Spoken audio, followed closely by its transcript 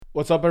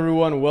What's up,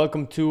 everyone?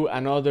 Welcome to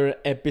another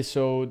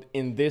episode.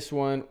 In this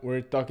one, we're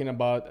talking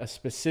about a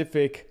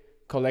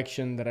specific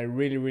collection that I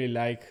really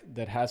like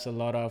that has a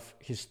lot of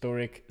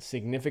historic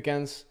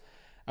significance.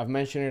 I've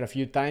mentioned it a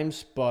few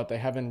times, but I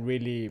haven't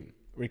really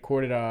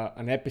recorded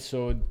an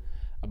episode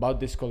about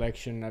this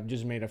collection. I've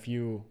just made a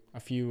few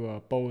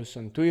posts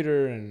on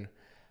Twitter, and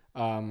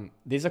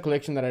this is a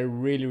collection that I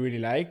really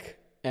like,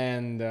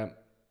 and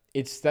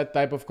it's that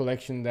type of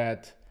collection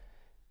that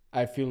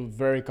I feel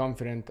very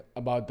confident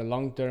about the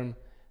long term.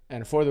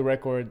 And for the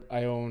record,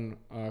 I own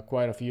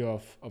quite a few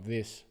of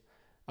this.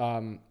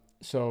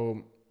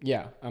 So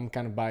yeah, I'm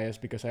kind of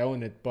biased because I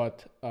own it,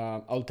 but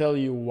I'll tell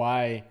you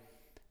why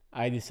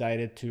I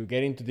decided to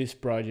get into this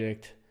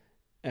project.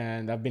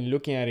 And I've been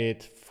looking at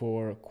it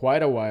for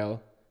quite a while,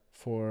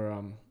 for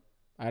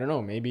I don't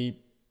know,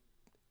 maybe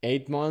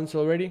 8 months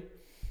already.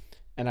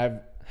 And I've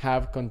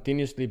have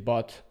continuously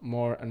bought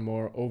more and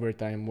more over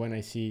time when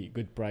I see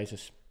good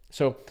prices.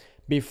 So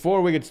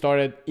before we get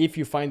started, if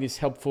you find this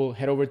helpful,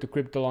 head over to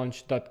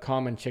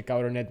cryptolaunch.com and check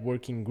out our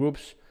networking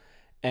groups.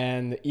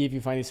 And if you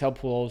find this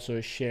helpful,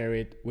 also share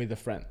it with a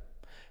friend.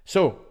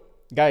 So,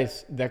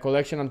 guys, the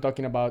collection I'm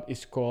talking about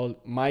is called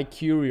My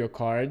Curio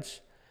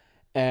Cards,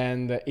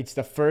 and it's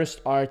the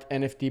first art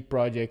NFT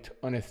project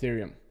on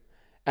Ethereum.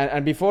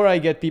 And before I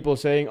get people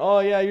saying, oh,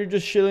 yeah, you're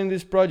just shilling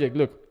this project,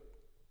 look,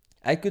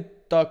 I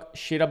could talk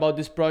shit about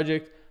this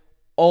project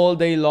all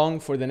day long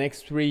for the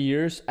next 3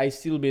 years. I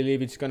still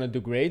believe it's gonna do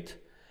great.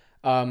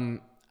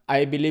 Um,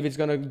 I believe it's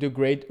gonna do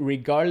great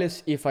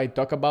regardless if I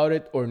talk about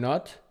it or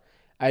not.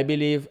 I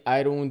believe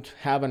I don't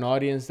have an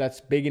audience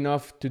that's big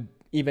enough to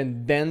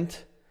even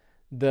dent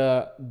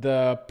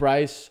the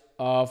price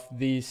of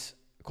this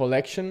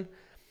collection.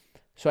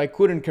 So I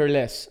couldn't care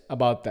less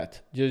about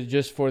that.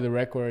 Just for the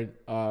record,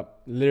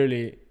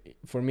 literally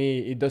for me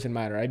it doesn't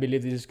matter. I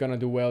believe this is gonna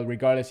do well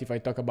regardless if I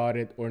talk about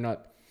it or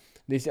not.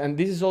 This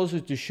is also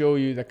to show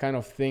you the kind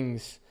of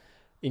things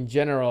in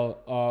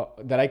general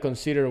that I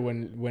consider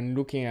when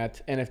looking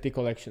at NFT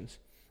collections.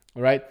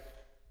 All right.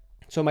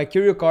 So My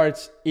Curio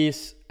Cards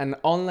is an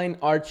online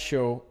art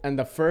show and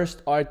the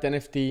first art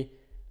NFT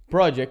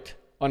project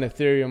on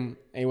Ethereum.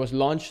 It was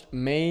launched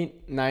May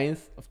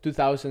 9th of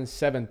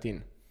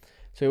 2017.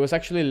 So it was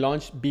actually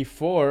launched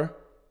before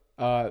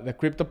the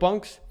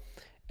CryptoPunks,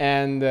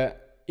 and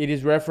it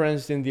is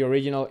referenced in the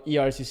original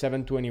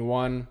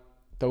ERC721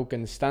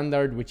 token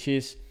standard, which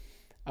is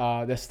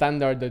the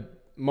standard that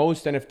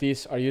most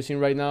NFTs are using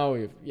right now.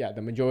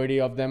 The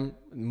majority of them,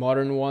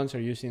 modern ones, are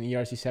using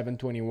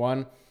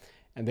ERC721,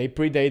 and they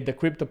predate the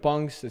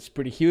CryptoPunks. It's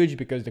pretty huge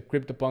because the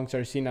CryptoPunks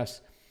are seen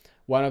as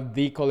one of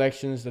the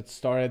collections that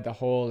started the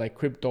whole like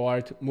crypto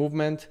art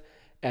movement.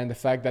 And the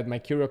fact that My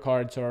Curio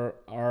Cards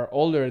are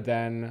older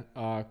than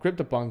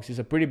CryptoPunks is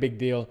a pretty big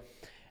deal.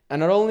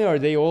 And not only are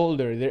they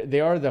older, they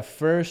are the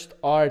first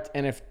art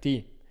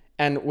NFT.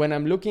 And when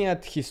I'm looking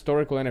at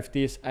historical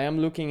NFTs, I am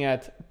looking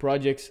at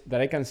projects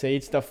that I can say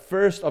it's the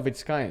first of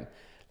its kind.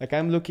 Like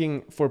I'm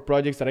looking for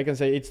projects that I can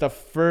say it's the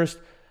first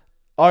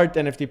art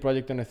NFT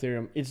project on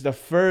Ethereum. It's the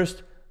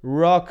first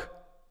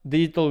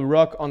digital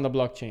rock on the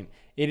blockchain.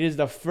 It is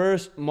the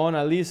first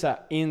Mona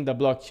Lisa in the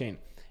blockchain.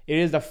 It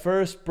is the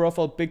first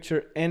profile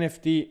picture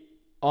NFT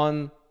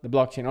on the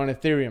blockchain, on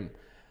Ethereum.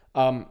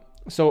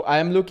 So I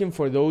am looking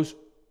for those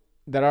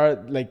that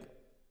are like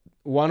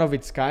one of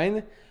its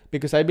kind,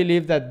 because I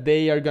believe that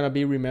they are going to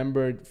be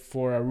remembered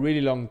for a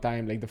really long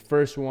time. Like the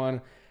first one.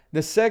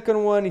 The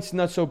second one, it's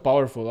not so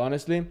powerful,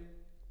 honestly.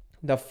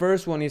 The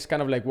first one is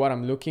kind of like what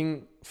I'm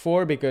looking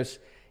for, because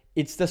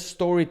it's the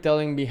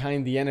storytelling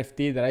behind the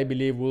NFT that I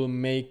believe will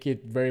make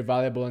it very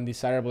valuable and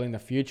desirable in the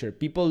future.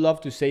 People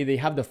love to say they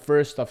have the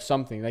first of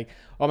something. Like,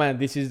 oh man,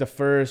 this is the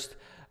first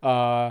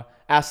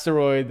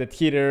asteroid that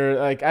hit her.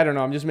 Like, I don't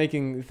know, I'm just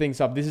making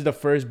things up. This is the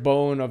first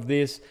bone of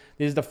this.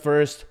 This is the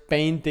first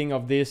painting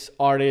of this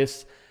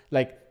artist.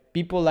 Like,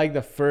 people like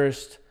the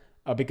first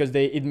because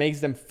it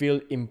makes them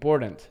feel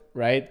important,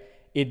 right?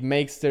 It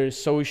makes their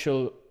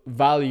social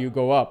value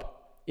go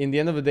up. In the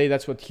end of the day,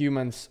 that's what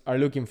humans are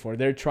looking for.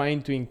 They're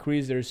trying to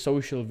increase their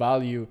social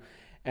value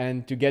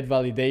and to get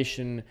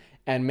validation.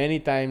 And many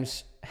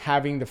times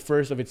having the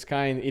first of its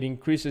kind, it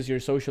increases your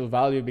social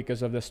value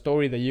because of the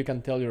story that you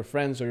can tell your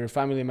friends or your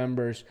family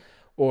members.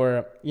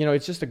 Or,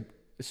 it's just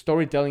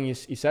storytelling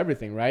is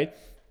everything, right?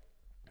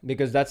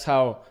 Because that's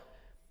how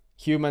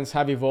humans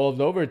have evolved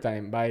over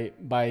time,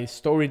 by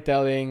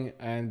storytelling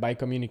and by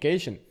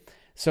communication.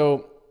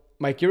 So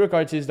My Curio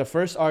Cards is the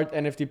first art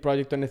NFT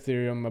project on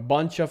Ethereum. A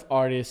bunch of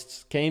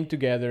artists came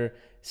together,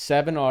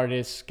 7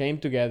 artists came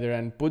together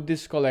and put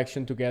this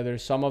collection together.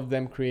 Some of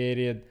them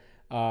created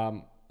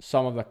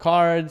some of the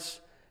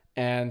cards,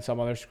 and some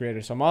others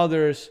created some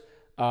others.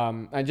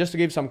 And just to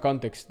give some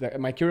context,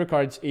 My Curio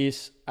Cards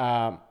is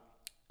a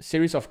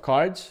series of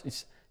cards.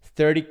 It's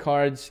 30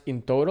 cards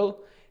in total.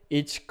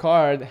 Each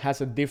card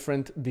has a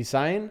different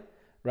design,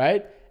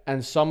 right?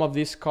 And some of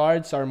these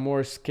cards are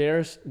more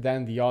scarce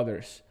than the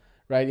others.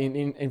 Right.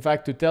 In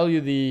fact, to tell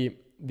you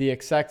the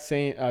exact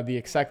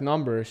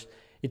numbers,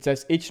 It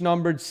says each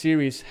numbered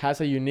series has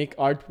a unique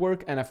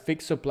artwork and a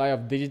fixed supply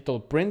of digital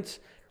prints,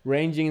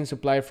 ranging in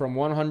supply from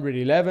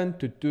 111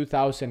 to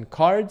 2,000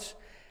 cards.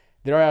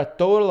 There are a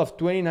total of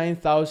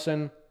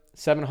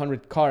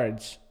 29,700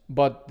 cards,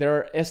 but there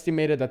are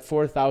estimated that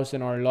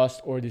 4,000 are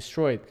lost or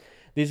destroyed.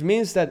 This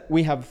means that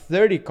we have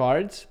 30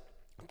 cards,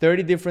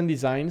 30 different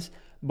designs,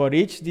 but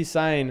each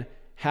design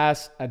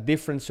has a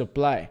different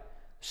supply.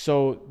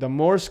 So the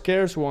more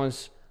scarce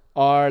ones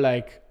are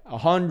like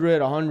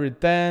 100,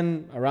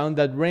 110, around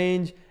that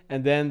range,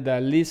 and then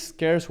the least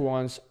scarce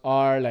ones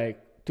are like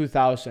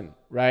 2,000,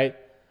 right?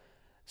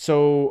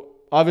 So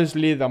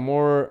obviously the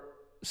more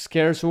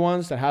scarce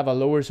ones that have a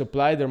lower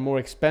supply, they're more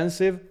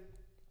expensive.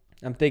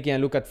 I'm taking a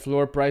look at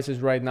floor prices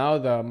right now.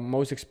 The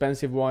most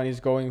expensive one is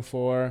going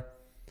for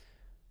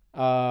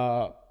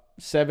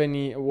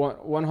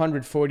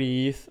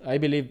 140 ETH, I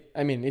believe.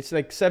 I mean, it's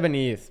like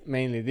 70 ETH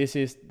mainly. This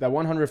is the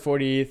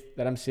 140 ETH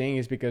that I'm seeing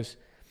is because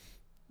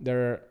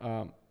they're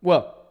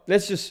well,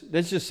 let's just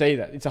say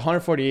that it's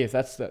 140 ETH.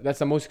 That's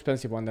the most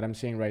expensive one that I'm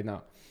seeing right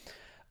now.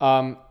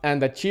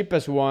 And the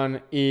cheapest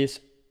one is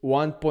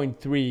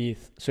 1.3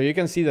 ETH. So you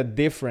can see the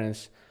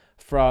difference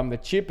from the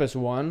cheapest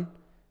one,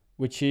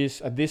 which is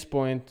at this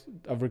point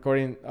of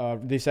recording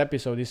this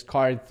episode, is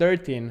card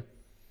 13.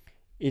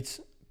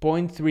 It's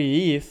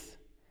 0.3 ETH,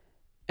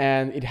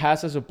 and it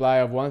has a supply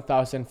of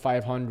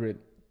 1,500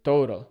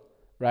 total,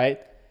 right?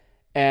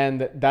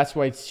 And that's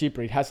why it's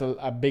cheaper. It has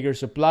a bigger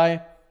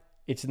supply.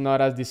 It's not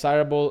as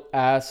desirable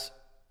as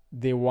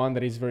the one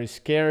that is very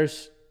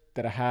scarce,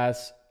 that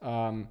has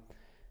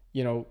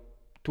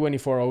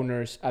 24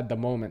 owners at the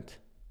moment,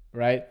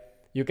 right?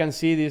 You can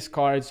see these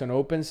cards on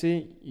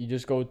OpenSea. You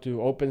just go to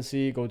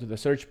OpenSea, go to the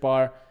search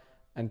bar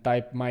and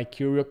type My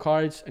Curio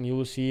Cards, and you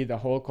will see the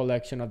whole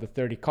collection of the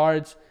 30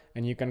 cards,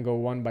 and you can go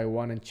one by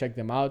one and check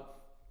them out.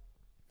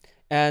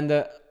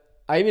 And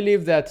I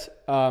believe that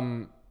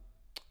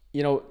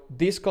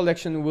this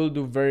collection will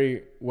do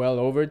very well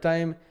over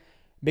time,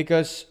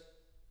 because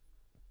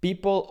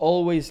people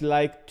always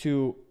like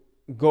to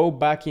go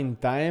back in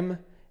time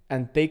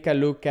and take a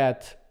look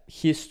at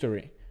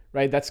history,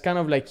 right? That's kind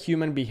of like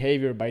human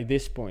behavior by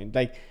this point.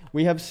 Like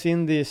we have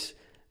seen this,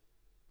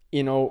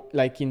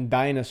 like in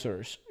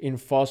dinosaurs, in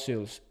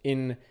fossils,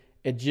 in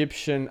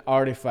Egyptian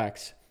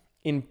artifacts,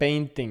 in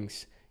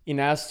paintings,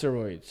 in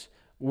asteroids.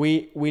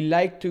 We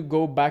like to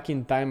go back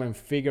in time and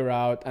figure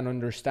out and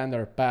understand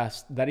our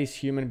past. That is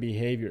human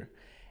behavior.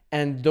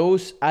 And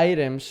those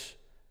items,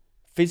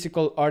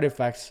 physical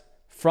artifacts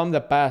from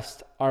the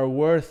past, are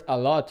worth a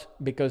lot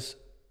because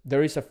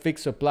there is a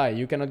fixed supply.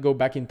 You cannot go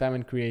back in time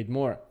and create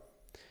more.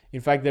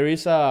 In fact, there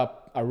is a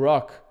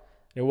rock.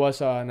 There was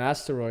an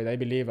asteroid, I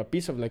believe, a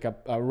piece of like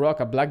a rock,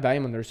 a black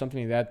diamond or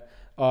something like that,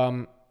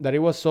 that it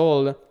was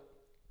sold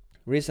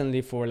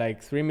recently for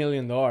like $3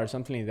 million,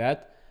 something like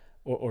that,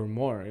 or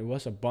more. It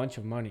was a bunch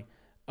of money.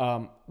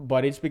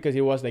 But it's because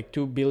it was like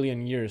 2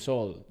 billion years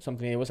old,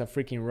 something. It was a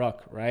freaking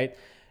rock, right?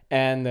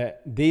 And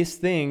these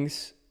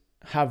things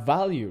have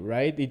value,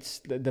 right?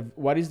 It's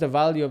what is the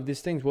value of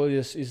these things? Well,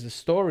 is the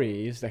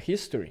story, is the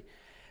history.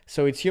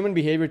 So it's human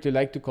behavior to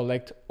like to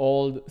collect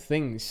old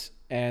things,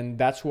 and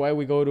that's why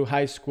we go to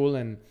high school,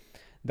 and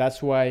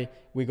that's why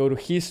we go to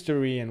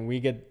history, and we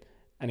get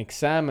an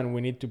exam, and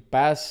we need to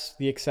pass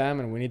the exam,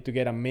 and we need to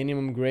get a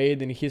minimum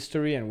grade in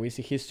history, and we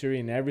see history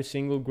in every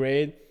single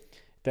grade,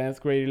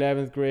 10th grade,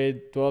 11th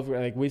grade, 12th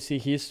grade. Like we see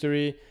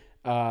history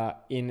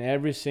in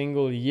every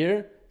single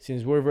year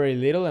since we're very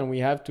little, and we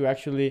have to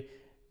actually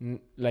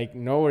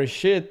know our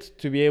shit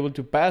to be able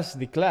to pass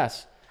the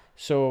class.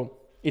 So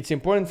it's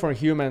important for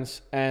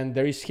humans, and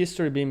there is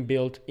history being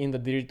built in the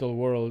digital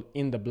world,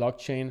 in the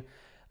blockchain.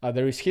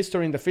 There is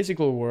history in the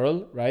physical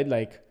world, right?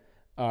 Like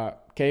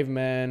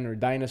cavemen or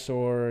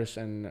dinosaurs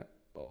and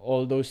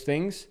all those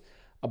things.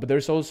 But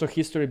there's also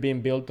history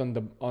being built on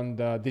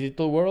the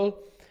digital world.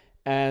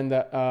 And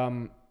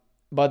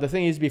but the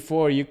thing is,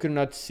 before you could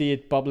not see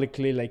it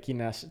publicly, like in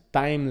a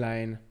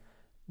timeline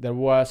that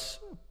was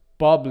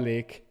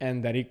public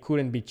and that it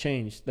couldn't be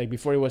changed. Like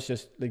before, it was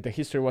just like the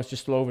history was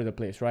just all over the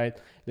place, right?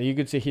 Like you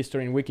could see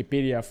history in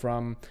Wikipedia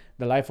from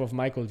the life of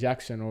Michael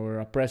Jackson or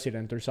a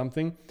president or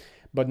something.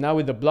 But now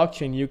with the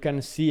blockchain, you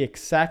can see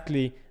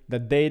exactly the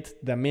date,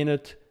 the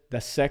minute,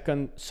 the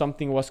second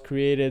something was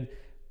created,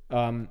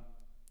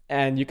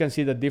 and you can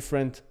see the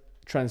different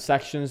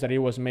transactions that it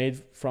was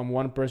made from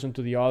one person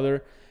to the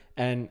other.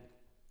 And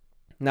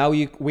now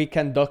we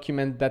can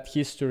document that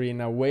history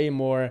in a way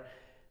more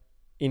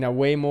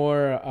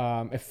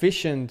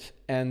efficient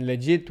and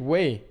legit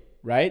way,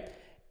 right?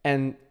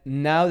 And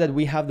now that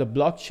we have the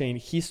blockchain,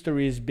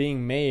 history is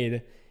being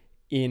made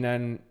in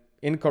an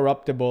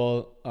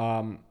incorruptible,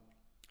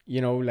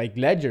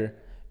 ledger.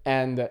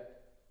 And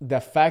the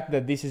fact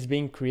that this is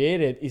being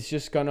created is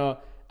just gonna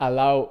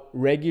allow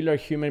regular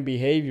human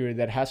behavior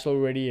that has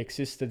already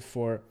existed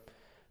for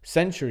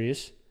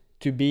centuries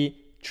to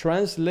be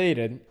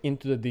translated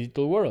into the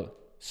digital world.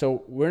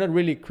 So we're not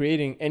really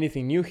creating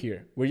anything new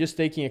here. We're just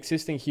taking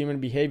existing human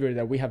behavior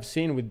that we have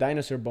seen with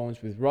dinosaur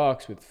bones, with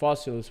rocks, with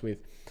fossils, with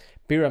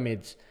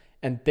pyramids,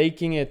 and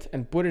taking it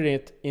and putting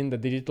it in the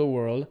digital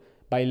world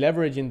by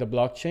leveraging the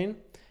blockchain.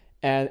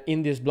 And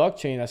in this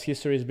blockchain, as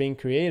history is being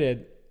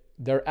created,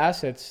 there are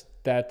assets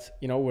that,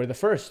 you know, were the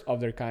first of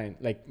their kind,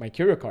 like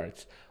Mercurial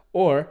cards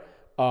or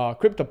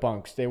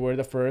CryptoPunks. They were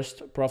the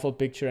first profile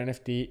picture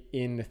NFT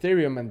in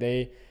Ethereum, and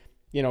they,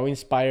 you know,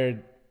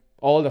 inspired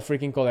all the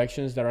freaking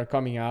collections that are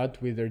coming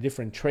out with their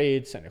different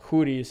traits and the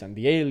hoodies and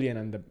the alien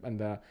and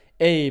the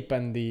ape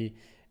and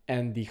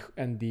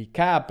the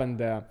cap and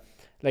the,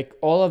 like,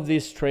 all of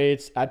these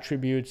traits,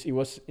 attributes. It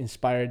was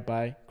inspired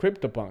by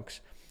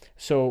CryptoPunks.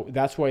 So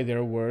that's why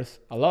they're worth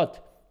a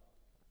lot.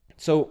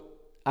 So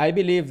I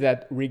believe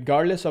that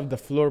regardless of the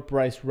floor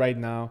price right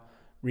now,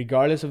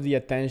 regardless of the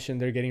attention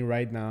they're getting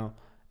right now,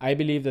 I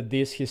believe that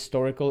these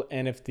historical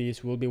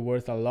NFTs will be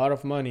worth a lot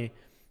of money,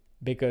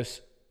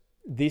 because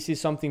this is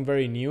something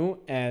very new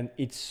and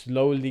it's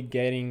slowly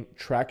getting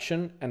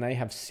traction. And I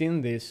have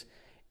seen this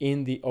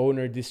in the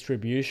owner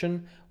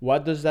distribution.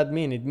 What does that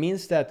mean? It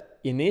means that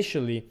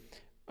initially,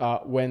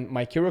 when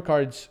Mercurial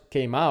cards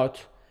came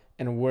out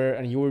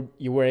and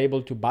you were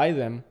able to buy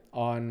them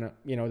on,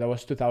 you know, that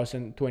was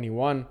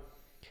 2021.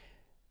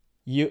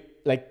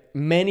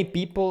 Many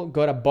people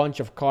got a bunch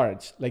of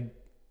cards. Like,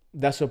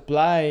 the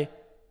supply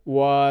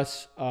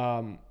was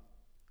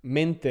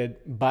minted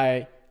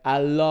by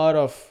a lot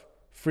of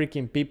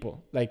freaking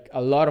people. Like,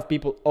 a lot of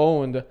people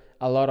owned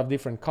a lot of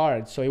different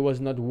cards, so it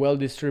was not well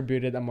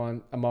distributed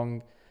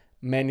among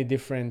many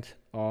different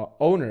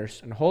owners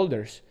and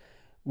holders,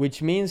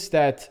 which means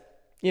that,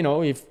 you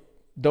know, if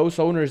those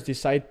owners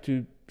decide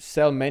to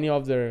sell many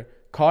of their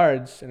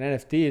cards and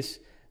NFTs,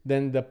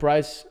 then the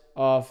price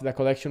of the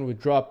collection would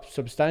drop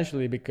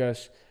substantially,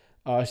 because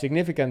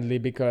significantly,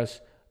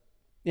 because,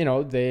 you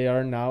know, they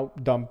are now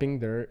dumping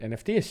their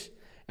NFTs.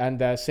 And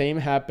the same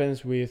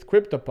happens with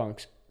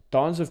CryptoPunks.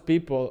 Tons of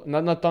people,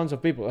 not tons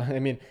of people, I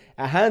mean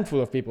a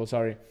handful of people,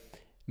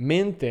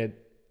 minted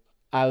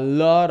a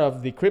lot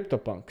of the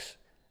CryptoPunks.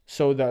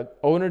 So the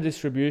owner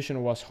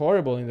distribution was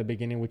horrible in the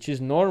beginning, which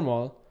is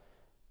normal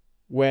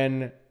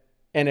when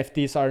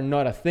NFTs are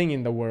not a thing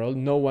in the world.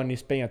 No one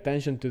is paying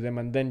attention to them,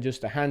 and then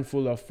just a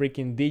handful of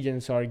freaking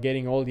degens are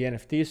getting all the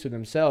NFTs to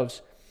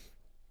themselves.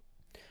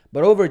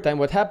 But over time,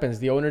 what happens?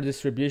 The owner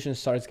distribution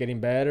starts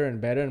getting better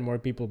and better, and more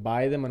people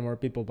buy them and more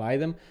people buy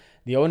them.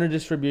 The owner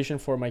distribution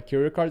for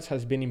Mercurial cards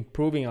has been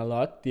improving a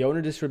lot. The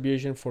owner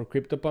distribution for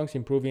CryptoPunks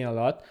improving a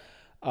lot.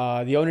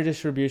 The owner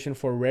distribution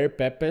for Rare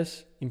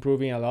Pepes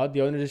improving a lot.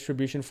 The owner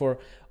distribution for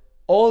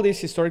all these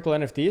historical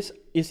NFTs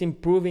is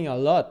improving a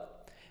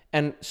lot.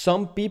 And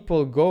some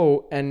people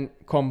go and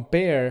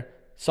compare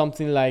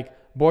something like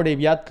Bored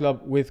Ape Yacht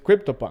Club with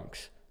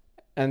CryptoPunks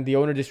and the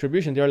owner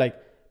distribution. They're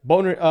like,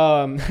 Bored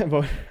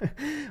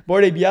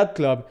Ape Yacht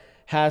Club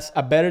has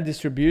a better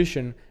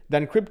distribution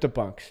than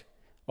CryptoPunks.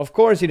 Of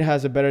course, it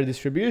has a better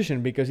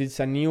distribution because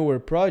it's a newer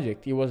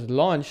project. It was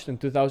launched in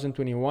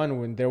 2021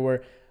 when there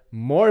were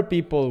more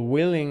people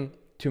willing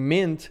to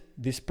mint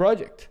this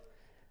project.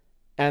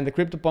 And the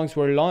CryptoPunks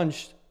were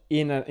launched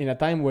in a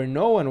time where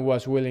no one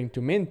was willing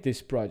to mint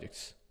these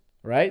projects,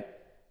 right?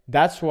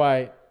 That's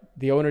why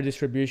the owner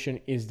distribution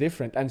is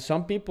different. And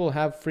some people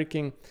have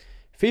freaking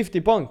 50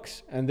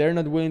 punks and they're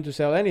not willing to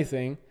sell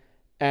anything,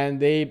 and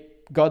they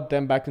got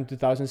them back in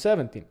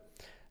 2017.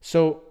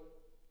 So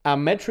a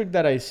metric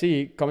that I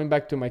see, coming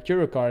back to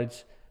Mercurial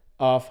cards,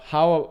 of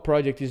how a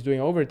project is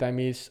doing over time,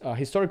 is a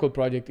historical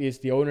project, is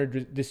the owner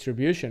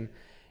distribution.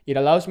 It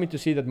allows me to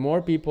see that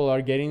more people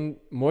are getting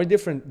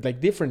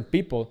different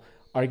people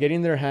are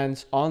getting their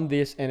hands on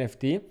this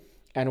NFT.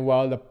 And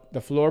while the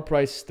floor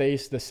price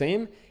stays the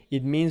same,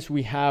 it means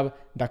we have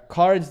the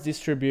cards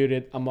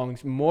distributed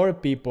amongst more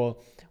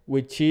people,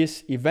 which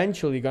is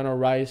eventually going to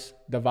rise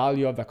the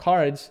value of the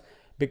cards,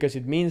 because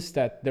it means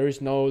that there is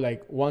no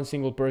like one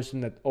single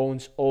person that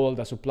owns all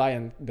the supply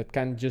and that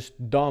can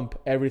just dump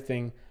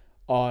everything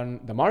on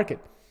the market.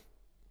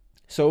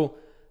 So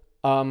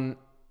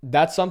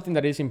that's something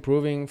that is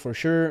improving for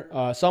sure.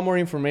 Some more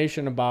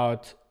information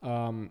about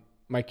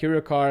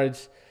Mercurial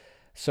cards.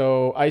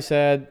 So I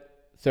said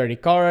 30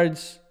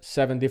 cards,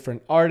 7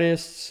 different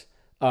artists.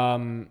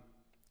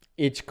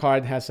 Each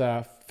card has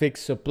a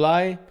fixed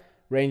supply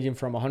ranging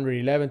from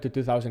 111 to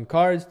 2,000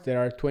 cards. There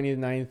are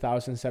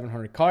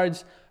 29,700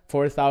 cards,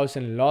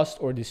 4,000 lost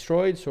or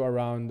destroyed. So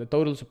around the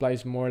total supply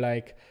is more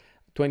like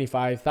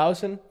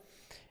 25,000.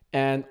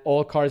 And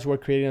all cards were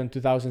created in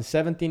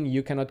 2017.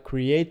 You cannot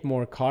create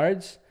more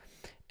cards.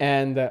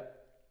 And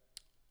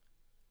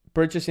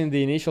purchasing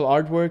the initial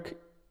artwork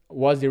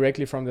was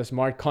directly from the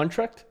smart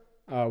contract,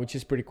 which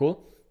is pretty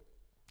cool.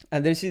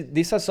 And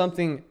this has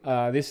something,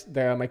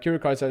 the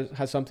Mercurial cards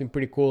has something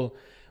pretty cool,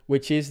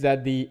 which is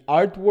that the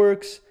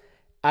artwork's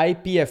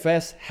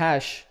IPFS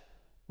hash,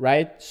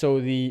 right? So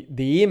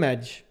the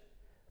image,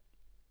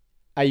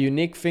 a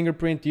unique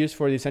fingerprint used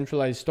for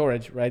decentralized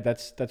storage, right?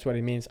 That's what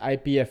it means.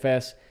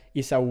 IPFS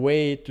is a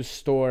way to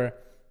store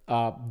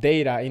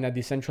data in a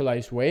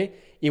decentralized way.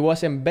 It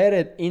was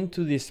embedded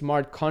into the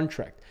smart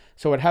contract.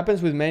 So what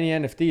happens with many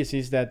NFTs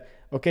is that,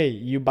 okay,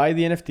 you buy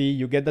the NFT,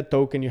 you get the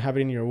token, you have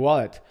it in your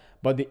wallet,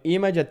 but the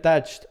image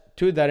attached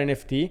to that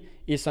NFT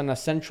is on a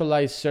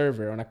centralized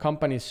server, on a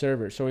company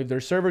server. So if their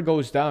server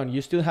goes down,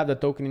 you still have the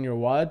token in your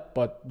wallet,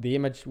 but the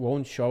image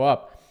won't show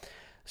up.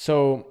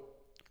 So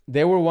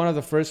they were one of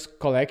the first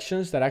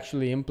collections that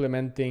actually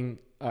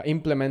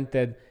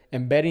implemented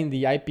embedding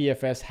the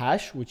IPFS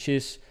hash, which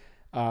is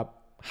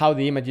how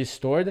the image is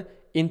stored,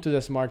 into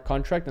the smart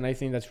contract. And I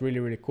think that's really,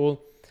 really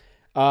cool.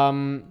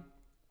 And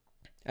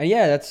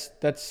yeah,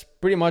 that's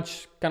pretty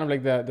much kind of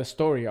like the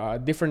story.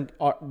 Different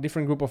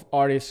group of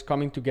artists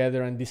coming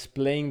together and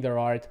displaying their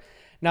art.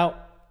 Now,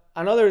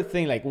 another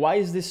thing, like, why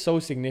is this so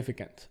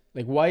significant?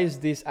 Like, why is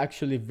this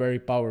actually very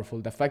powerful?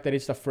 The fact that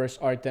it's the first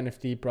art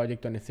NFT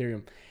project on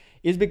Ethereum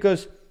is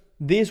because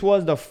this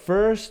was the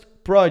first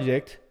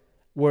project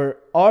where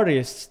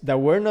artists that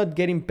were not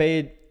getting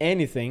paid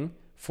anything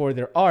for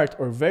their art,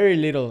 or very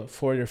little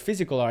for their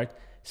physical art,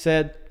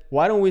 said,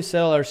 why don't we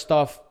sell our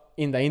stuff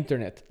in the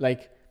internet?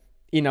 Like,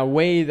 in a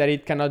way that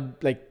it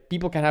cannot, like,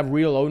 people can have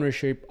real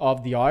ownership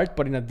of the art,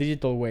 but in a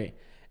digital way.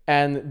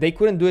 And they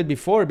couldn't do it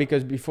before,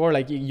 because before,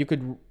 like, you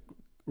could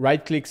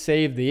right click,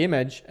 save the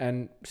image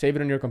and save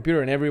it on your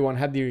computer, and everyone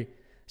had the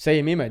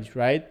same image,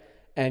 right?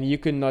 And you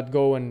could not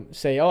go and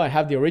say, oh, I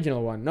have the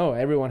original one. No,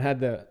 everyone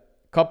had the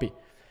copy.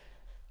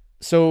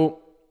 So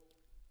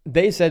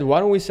they said,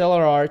 why don't we sell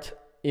our art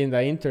in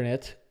the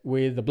internet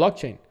with the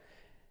blockchain?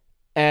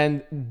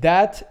 And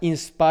that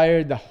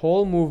inspired the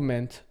whole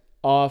movement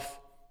of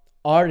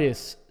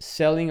artists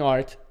selling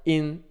art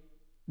in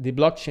the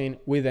blockchain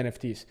with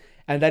NFTs.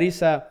 And that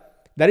is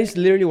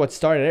literally what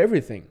started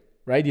everything,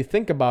 right? You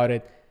think about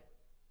it.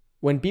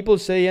 When people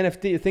say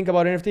NFT, think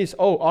about NFTs.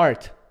 Oh,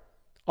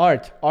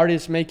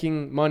 artists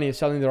making money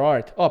selling their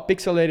art. Oh,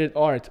 pixelated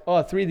art.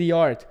 Oh, 3D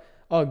art.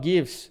 Oh,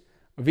 GIFs,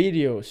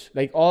 videos.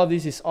 Like, all of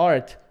this is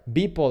art.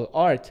 Beeple,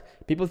 art.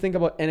 People think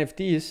about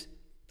NFTs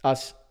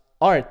as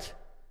art,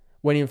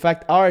 when in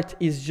fact art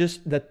is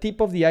just the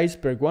tip of the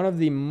iceberg, one of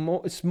the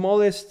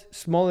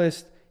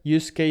smallest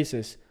use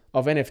cases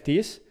of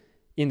NFTs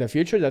in the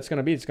future. It's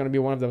going to be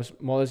one of the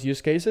smallest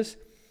use cases.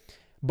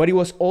 But it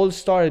was all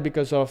started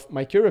because of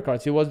My Curio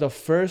Cards. It was the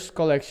first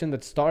collection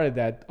that started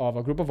that, of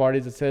a group of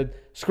artists that said,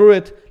 screw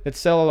it, let's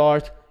sell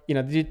art in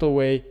a digital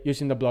way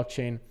using the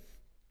blockchain.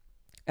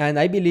 And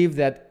I believe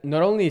that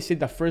not only is it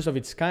the first of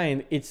its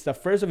kind, it's the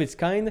first of its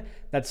kind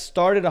that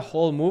started a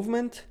whole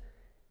movement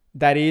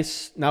that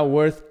is now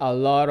worth a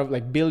lot of,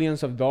 like,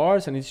 billions of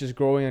dollars, and it's just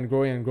growing and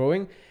growing and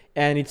growing.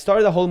 And it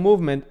started a whole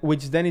movement,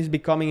 which then is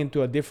becoming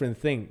into a different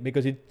thing,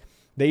 because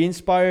they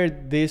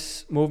inspired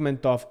this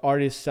movement of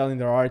artists selling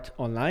their art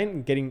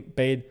online, getting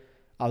paid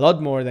a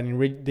lot more than in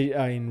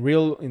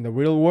the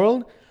real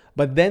world.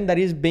 But then that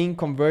is being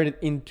converted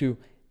into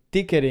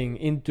ticketing,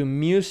 into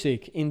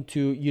music,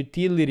 into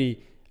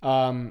utility,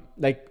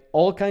 like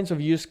all kinds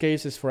of use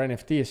cases for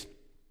NFTs.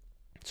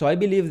 So I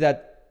believe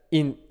that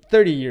in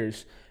 30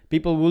 years,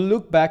 people will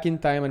look back in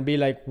time and be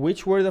like,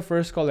 which were the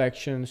first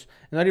collections?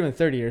 Not even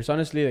 30 years,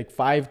 honestly, like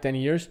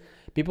 5-10 years.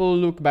 People will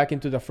look back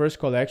into the first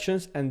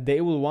collections, and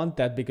they will want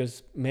that,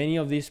 because many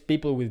of these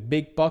people with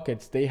big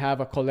pockets, they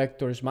have a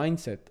collector's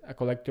mindset, a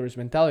collector's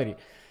mentality.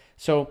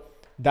 So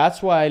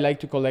that's why I like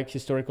to collect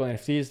historical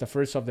NFTs, the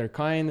first of their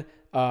kind.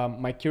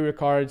 My Curio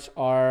Cards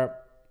are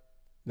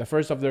the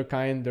first of their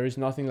kind. There is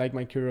nothing like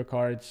My Curio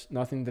Cards,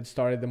 nothing that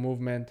started the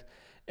movement.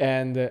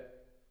 And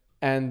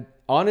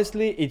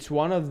honestly, it's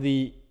one of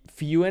the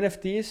few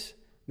NFTs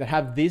that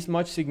have this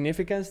much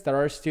significance that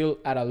are still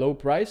at a low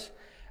price.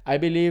 I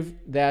believe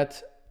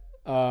that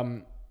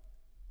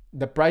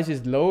the price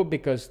is low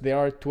because there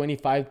are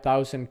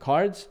 25,000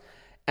 cards,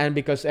 and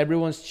because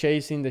everyone's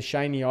chasing the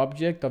shiny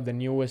object of the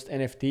newest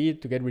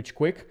NFT to get rich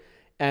quick.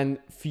 And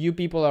few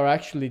people are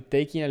actually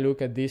taking a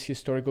look at these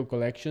historical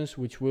collections,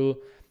 which will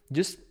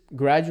just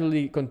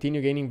gradually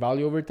continue gaining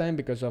value over time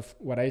because of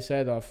what I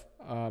said of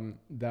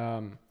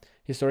the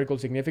historical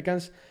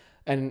significance.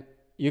 And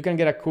you can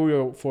get a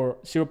Curio for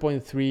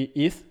 0.3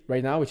 ETH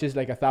right now, which is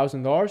like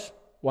 $1,000,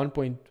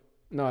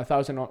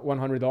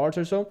 $1,100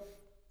 or so.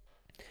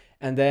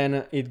 And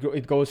then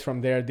it goes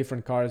from there,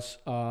 different cards.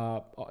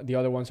 The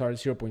other ones are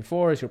 0.4,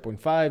 0.5,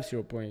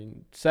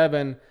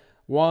 0.7,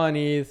 1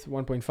 ETH,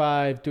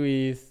 1.5, 2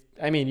 ETH.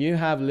 I mean, you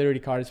have literally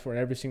cards for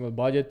every single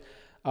budget.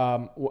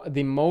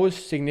 The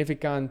most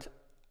significant,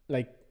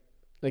 like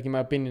in my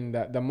opinion,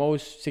 the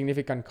most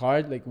significant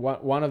card, like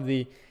one of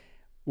the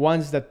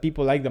ones that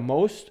people like the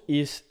most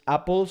is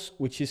Apple's,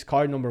 which is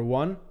card number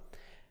 1,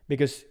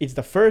 because it's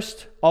the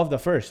first of the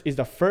first. It's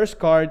the first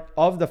card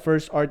of the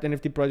first art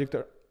NFT project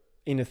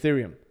in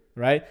Ethereum,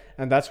 right?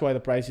 And that's why the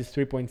price is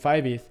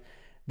 3.5 ETH.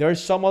 There are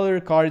some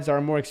other cards that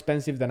are more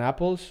expensive than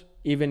Apple's,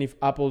 even if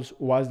Apple's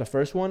was the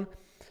first one.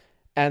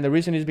 And the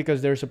reason is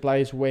because their supply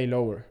is way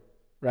lower,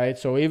 right?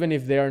 So even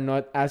if they are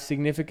not as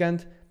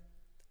significant,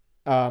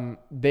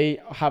 they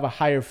have a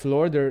higher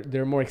floor.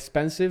 They're more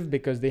expensive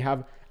because they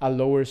have a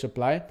lower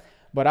supply.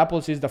 But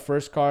Apple's is the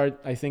first card.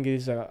 I think it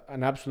is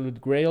an absolute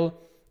grail.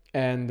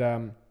 And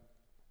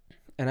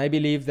I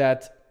believe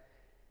that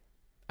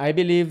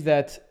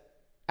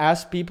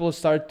as people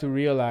start to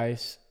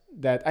realize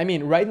that, I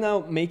mean, right now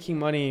making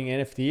money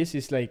in NFTs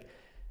is like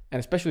and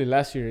especially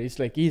last year, it's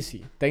like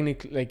easy.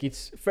 Technically, like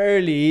it's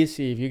fairly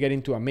easy if you get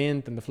into a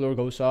mint and the floor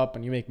goes up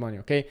and you make money,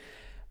 okay?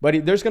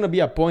 But there's gonna be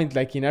a point,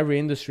 like in every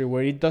industry,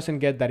 where it doesn't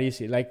get that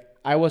easy. Like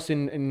I was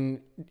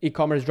in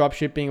e-commerce drop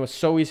shipping, it was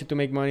so easy to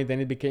make money, then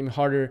it became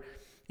harder.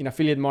 In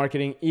affiliate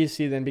marketing,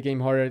 easy, then became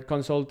harder.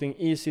 Consulting,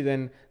 easy,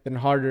 then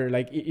harder.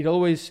 Like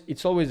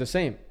it's always the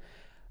same.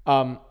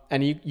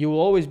 And you will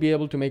always be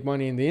able to make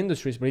money in the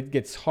industries, but it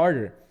gets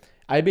harder.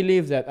 I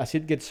believe that as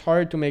it gets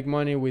hard to make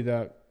money with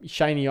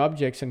shiny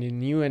objects and in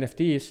new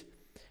NFTs,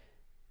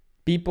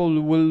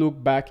 people will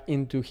look back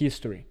into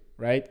history,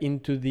 right?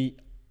 Into the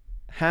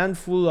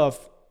handful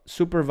of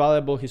super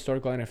valuable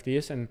historical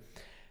NFTs. And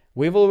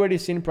we've already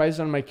seen prices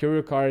on my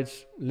Curio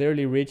cards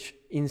literally reach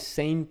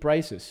insane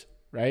prices,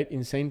 right?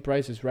 Insane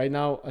prices. Right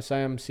now, as I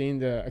am seeing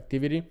the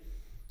activity,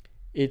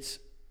 it's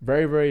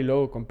very, very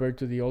low compared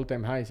to the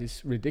all-time highs.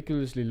 It's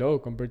ridiculously low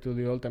compared to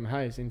the all-time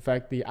highs. In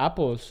fact, the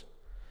Apples,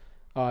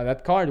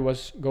 that card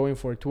was going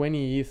for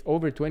 20 ETH,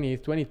 over 20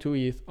 ETH, 22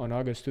 ETH on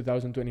August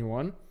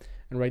 2021.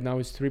 And right now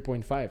it's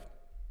 3.5.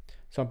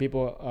 Some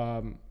people,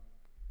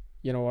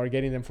 are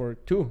getting them for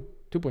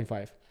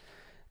 2.5.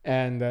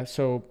 And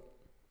so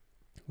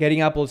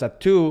getting Apples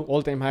at 2,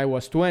 all-time high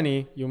was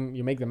 20. You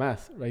make the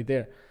math right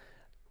there.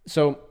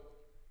 So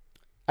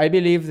I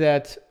believe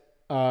that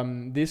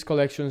these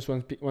collections,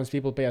 once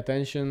people pay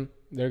attention,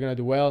 they're going to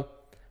do well.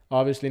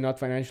 Obviously not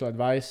financial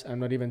advice. I'm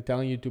not even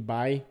telling you to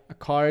buy a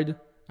card.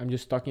 I'm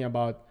just talking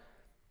about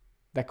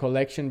the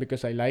collection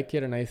because I like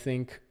it. And I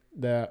think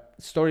the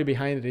story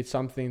behind it is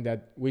something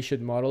that we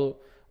should model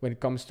when it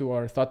comes to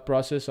our thought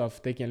process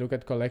of taking a look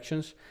at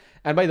collections.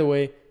 And by the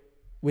way,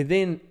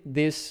 within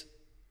this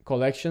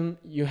collection,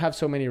 you have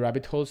so many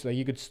rabbit holes. Like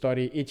you could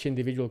study each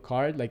individual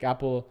card. Like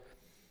Apples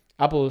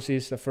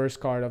is the first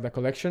card of the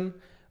collection.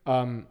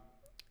 But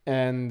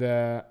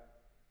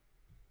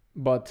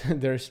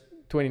there's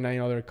 29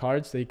 other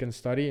cards that you can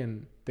study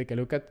and take a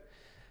look at.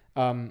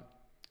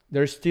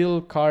 There's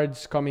still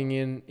cards coming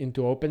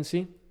into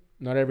OpenSea.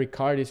 Not every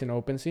card is in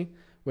OpenSea.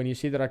 When you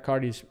see that a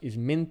card is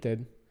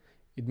minted,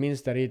 it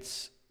means that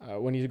it's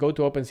when you go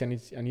to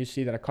OpenSea and you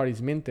see that a card is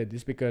minted,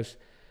 it's because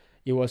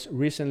it was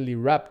recently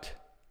wrapped,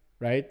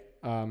 right?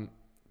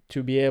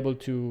 To be able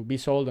to be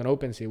sold on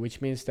OpenSea,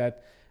 which means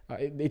that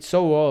it's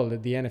so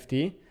old, the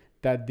NFT,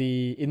 that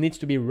it needs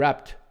to be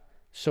wrapped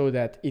so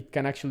that it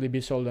can actually be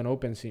sold on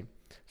OpenSea.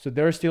 So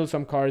there are still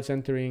some cards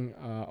entering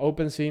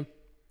OpenSea,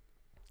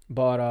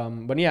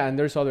 but yeah, and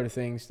there's other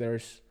things.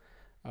 There's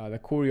the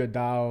Curio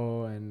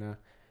DAO, and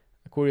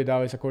Curio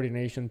DAO is a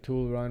coordination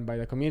tool run by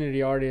the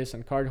community artists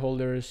and card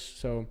holders.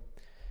 So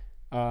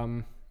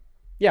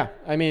yeah,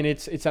 I mean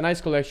it's a nice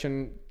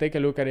collection. Take a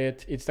look at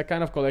it. It's the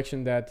kind of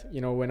collection that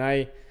when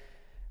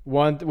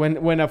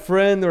a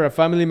friend or a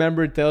family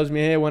member tells me,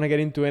 hey, I want to get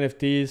into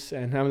NFTs,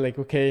 and I'm like,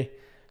 okay,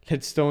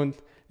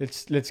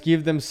 let's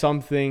give them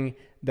something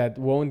that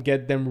won't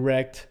get them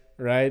wrecked,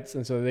 right?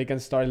 And so they can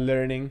start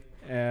learning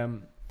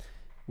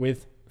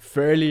with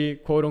fairly,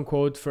 quote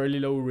unquote, fairly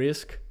low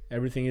risk.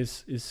 Everything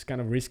is kind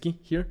of risky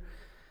here.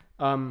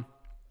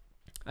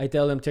 I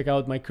tell them, check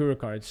out my Curio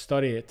cards,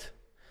 study it.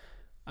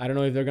 I don't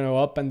know if they're going to go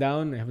up and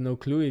down. I have no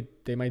clue.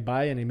 They might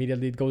buy and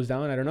immediately it goes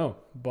down. I don't know.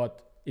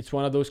 But it's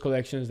one of those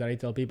collections that I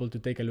tell people to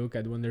take a look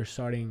at when they're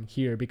starting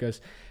here,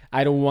 because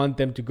I don't want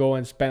them to go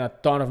and spend a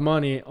ton of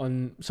money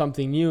on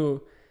something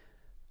new.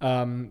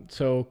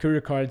 So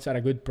Curio cards at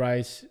a good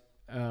price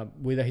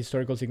with the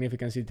historical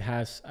significance it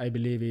has, I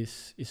believe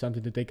is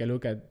something to take a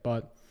look at.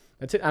 But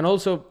that's it. And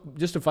also,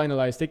 just to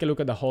finalize, take a look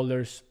at the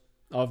holders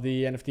of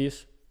the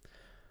NFTs,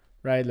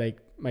 right? Like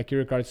my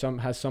Curio card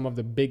has some of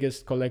the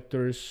biggest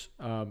collectors,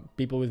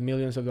 people with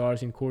millions of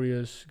dollars in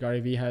Curios.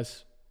 Gary Vee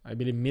has, I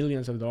believe,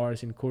 millions of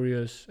dollars in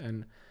Curios,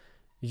 and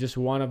he's just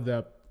one of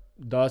the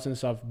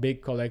dozens of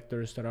big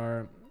collectors that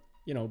are,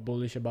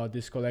 bullish about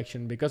this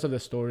collection because of the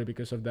story,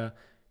 because of the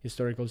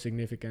historical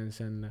significance.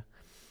 And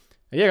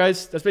yeah,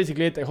 guys, that's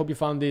basically it. I hope you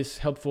found this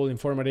helpful,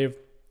 informative.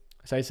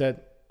 As I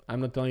said, I'm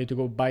not telling you to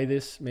go buy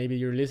this. Maybe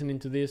you're listening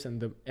to this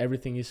and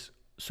everything is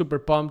super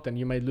pumped and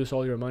you might lose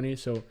all your money.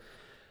 So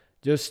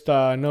just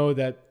know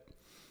that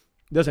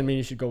doesn't mean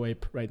you should go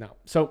ape right now.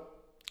 So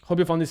hope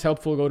you found this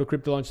helpful. Go to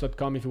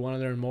cryptolaunch.com if you want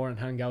to learn more and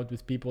hang out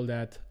with people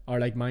that are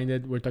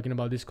like-minded. We're talking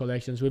about these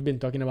collections. We've been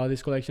talking about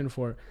this collection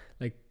for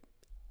like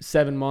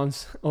 7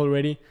 months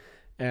already.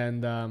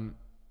 And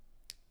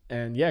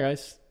yeah,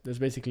 guys, that's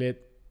basically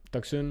it.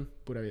 Talk soon.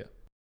 Pura vida.